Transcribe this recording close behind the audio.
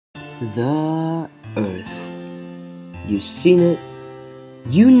The Earth. You've seen it,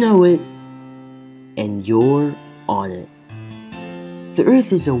 you know it, and you're on it. The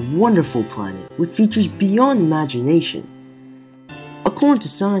Earth is a wonderful planet with features beyond imagination. According to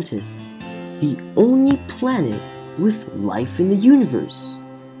scientists, the only planet with life in the universe.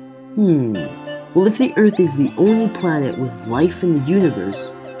 Well, if the Earth is the only planet with life in the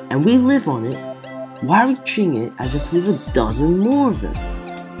universe, and we live on it, why are we treating it as if we have a dozen more of them?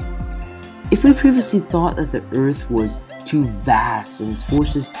 If we previously thought that the Earth was too vast and its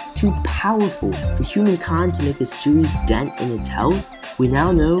forces too powerful for humankind to make a serious dent in its health, we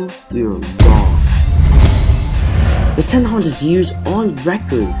now know we were wrong. The 10 hottest years on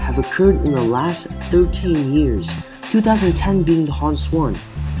record have occurred in the last 13 years, 2010 being the hottest one.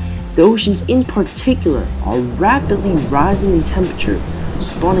 The oceans in particular are rapidly rising in temperature,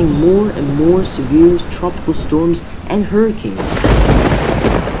 spawning more and more severe tropical storms and hurricanes.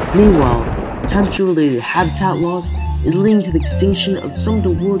 Meanwhile, temperature-related habitat loss is leading to the extinction of some of the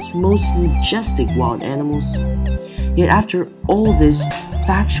world's most majestic wild animals. Yet after all this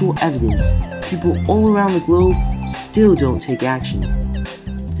factual evidence, people all around the globe still don't take action.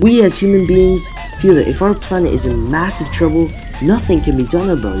 We as human beings feel that if our planet is in massive trouble, nothing can be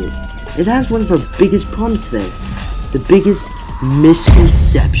done about it. And that is one of our biggest problems today. The biggest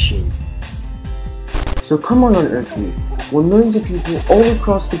misconception. So come on Earth Week, where millions of people all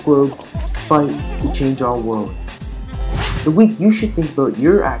across the globe fight to change our world. The week you should think about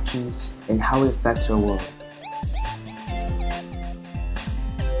your actions and how it affects our world.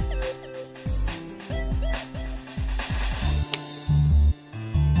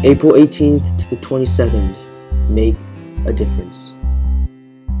 April 18th to the 22nd, make a difference.